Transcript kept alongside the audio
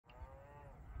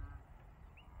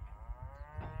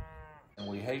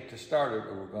We hate to start it,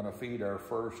 but we're going to feed our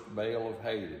first bale of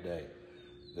hay today.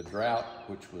 The drought,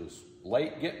 which was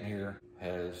late getting here,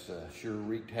 has sure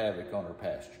wreaked havoc on our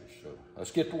pastures. So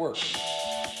let's get to work.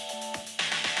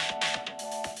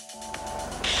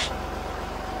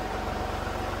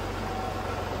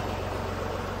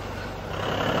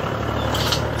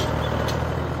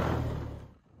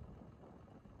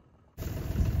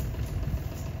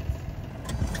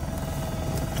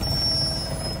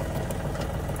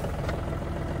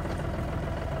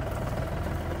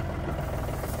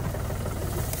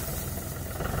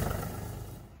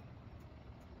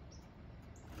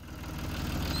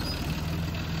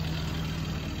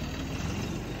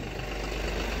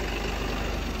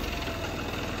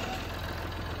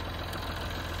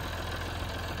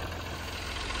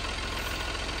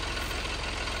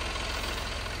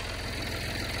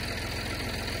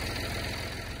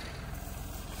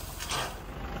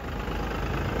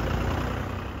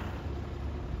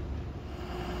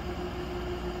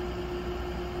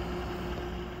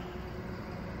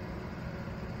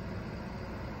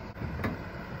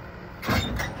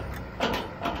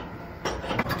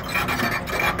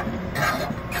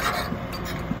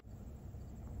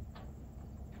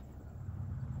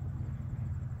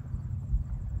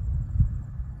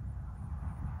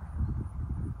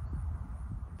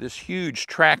 This huge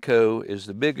track hoe is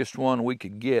the biggest one we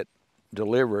could get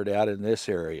delivered out in this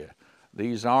area.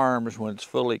 These arms, when it's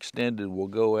fully extended, will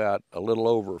go out a little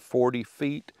over 40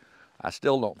 feet. I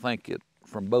still don't think it,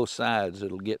 from both sides,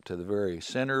 it'll get to the very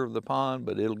center of the pond,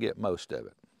 but it'll get most of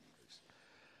it.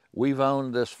 We've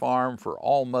owned this farm for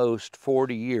almost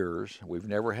 40 years. We've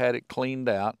never had it cleaned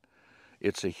out.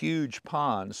 It's a huge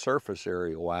pond surface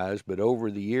area-wise, but over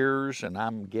the years, and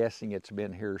I'm guessing it's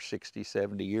been here 60,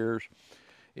 70 years,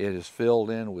 it is filled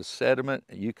in with sediment.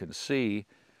 You can see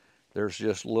there's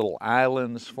just little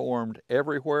islands formed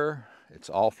everywhere. It's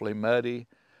awfully muddy.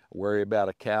 Worry about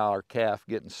a cow or calf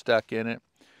getting stuck in it.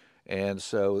 And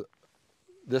so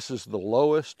this is the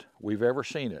lowest we've ever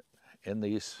seen it in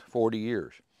these 40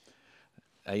 years.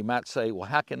 Now you might say, well,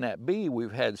 how can that be?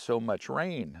 We've had so much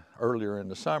rain earlier in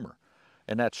the summer.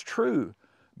 And that's true,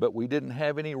 but we didn't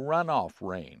have any runoff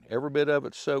rain. Every bit of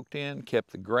it soaked in,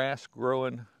 kept the grass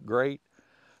growing great.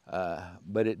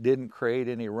 But it didn't create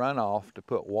any runoff to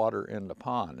put water in the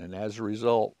pond, and as a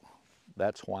result,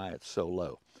 that's why it's so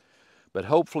low. But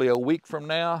hopefully a week from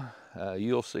now,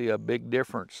 you'll see a big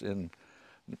difference in,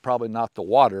 probably not the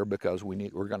water, because we're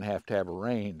going to have a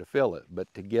rain to fill it,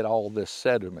 but to get all this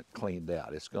sediment cleaned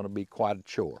out. It's going to be quite a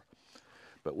chore.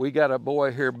 But we got a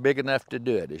boy here big enough to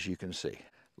do it, as you can see.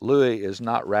 Louis is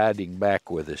not riding back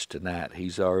with us tonight.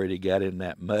 He's already got in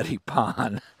that muddy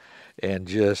pond and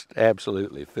just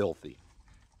absolutely filthy.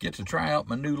 Get to try out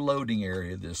my new loading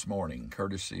area this morning,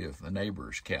 courtesy of the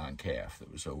neighbor's cow and calf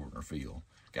that was over in our field.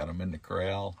 Got them in the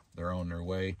corral, they're on their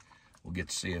way. We'll get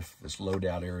to see if this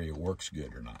loadout area works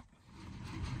good or not.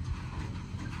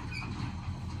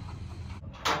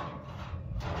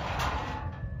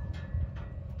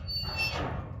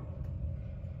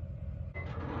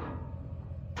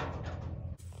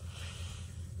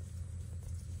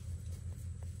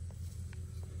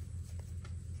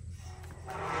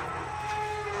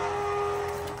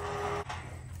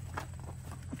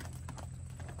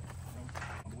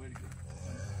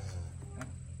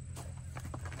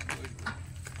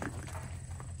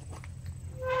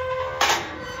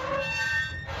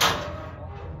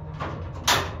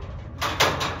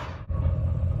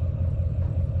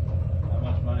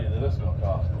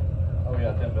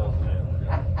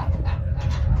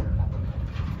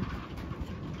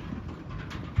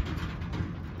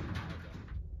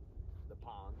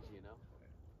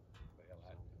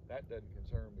 That doesn't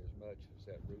concern me as much as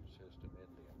that root system in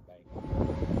the embankment.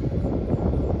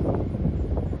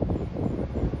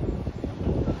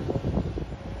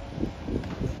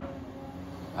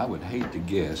 I would hate to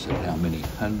guess at how many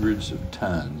hundreds of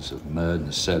tons of mud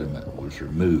and sediment was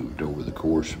removed over the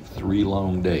course of 3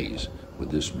 long days with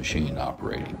this machine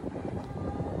operating.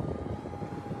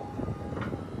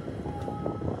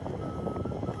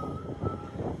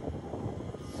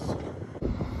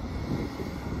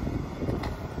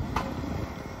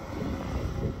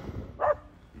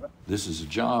 This is a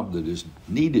job that is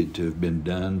needed to have been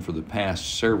done for the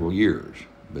past several years,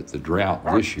 but the drought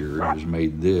this year has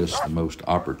made this the most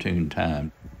opportune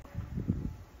time.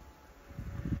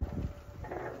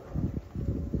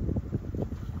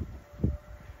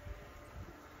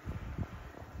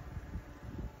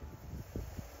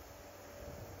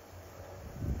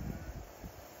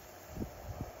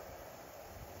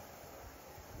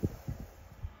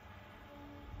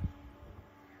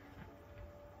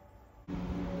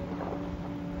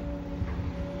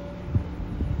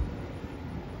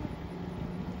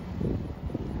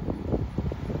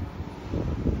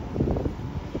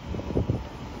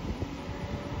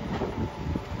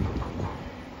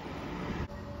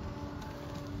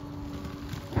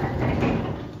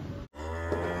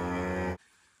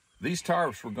 These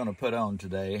tarps we're going to put on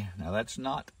today, now that's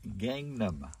not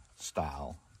Gangnam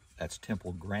style, that's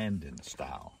Temple Grandin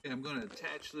style. I'm going to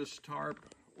attach this tarp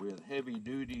with heavy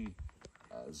duty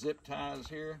zip ties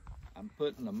here. I'm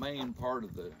putting the main part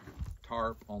of the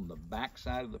tarp on the back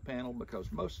side of the panel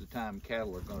because most of the time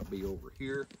cattle are going to be over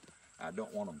here. I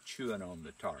don't want them chewing on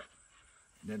the tarp.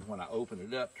 And then when I open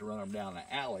it up to run them down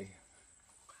the alley,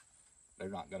 they're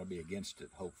not going to be against it,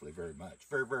 hopefully, very much.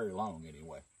 Very, very long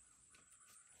anyway.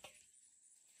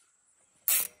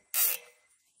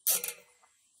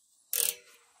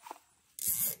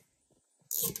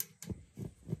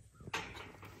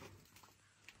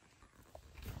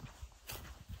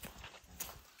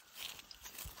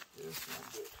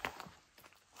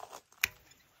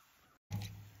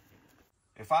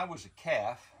 If I was a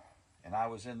calf and I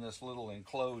was in this little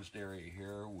enclosed area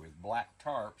here with black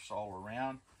tarps all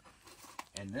around,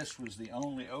 and this was the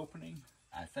only opening,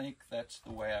 I think that's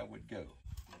the way I would go.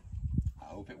 I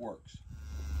hope it works.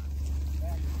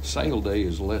 Sale day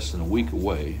is less than a week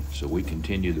away, so we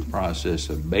continue the process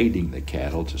of baiting the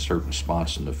cattle to certain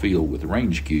spots in the field with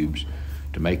range cubes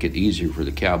to make it easier for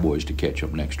the cowboys to catch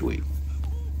them next week.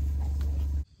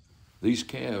 These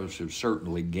calves have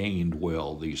certainly gained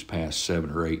well these past 7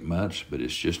 or 8 months, but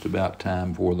it's just about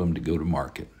time for them to go to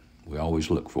market. We always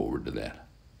look forward to that.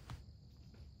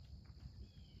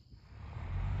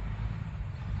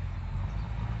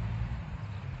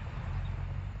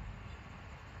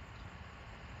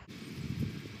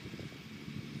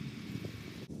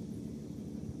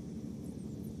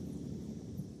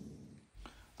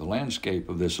 The landscape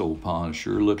of this old pond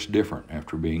sure looks different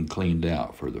after being cleaned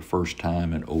out for the first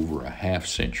time in over a half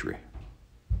century.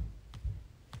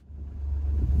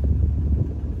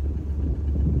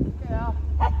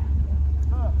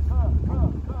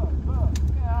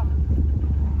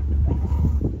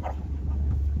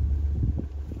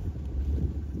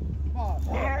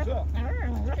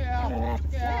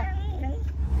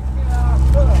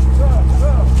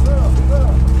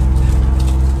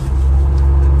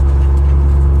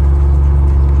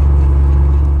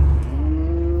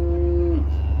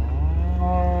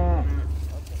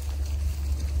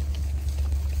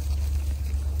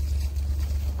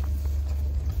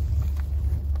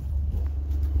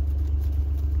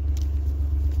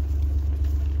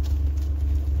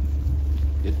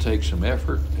 It takes some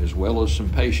effort as well as some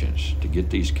patience to get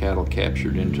these cattle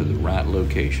captured into the right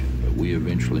location, but we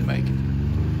eventually make it.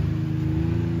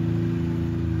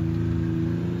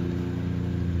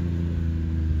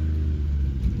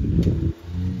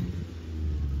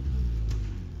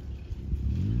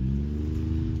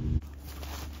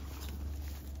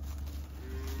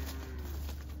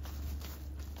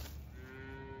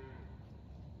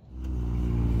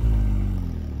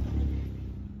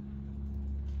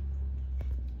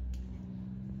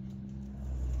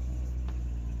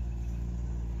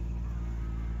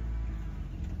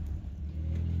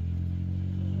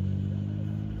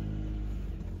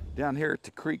 Down here at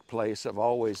the creek place, I've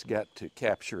always got to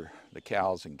capture the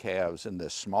cows and calves in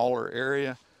this smaller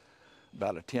area,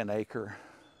 about a 10-acre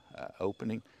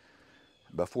opening,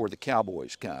 before the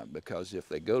cowboys come, because if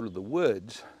they go to the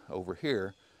woods over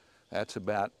here, that's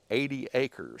about 80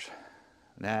 acres,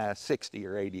 60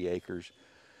 or 80 acres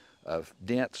of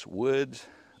dense woods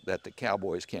that the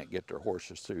cowboys can't get their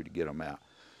horses through to get them out.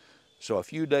 So a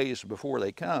few days before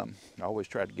they come, I always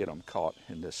try to get them caught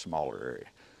in this smaller area.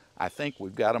 I think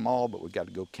we've got them all, but we've got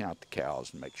to go count the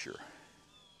cows and make sure.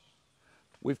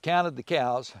 We've counted the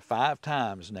cows 5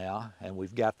 times now, and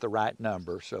we've got the right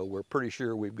number, so we're pretty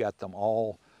sure we've got them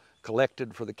all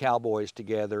collected for the cowboys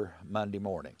together Monday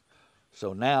morning.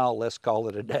 So now let's call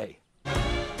it a day.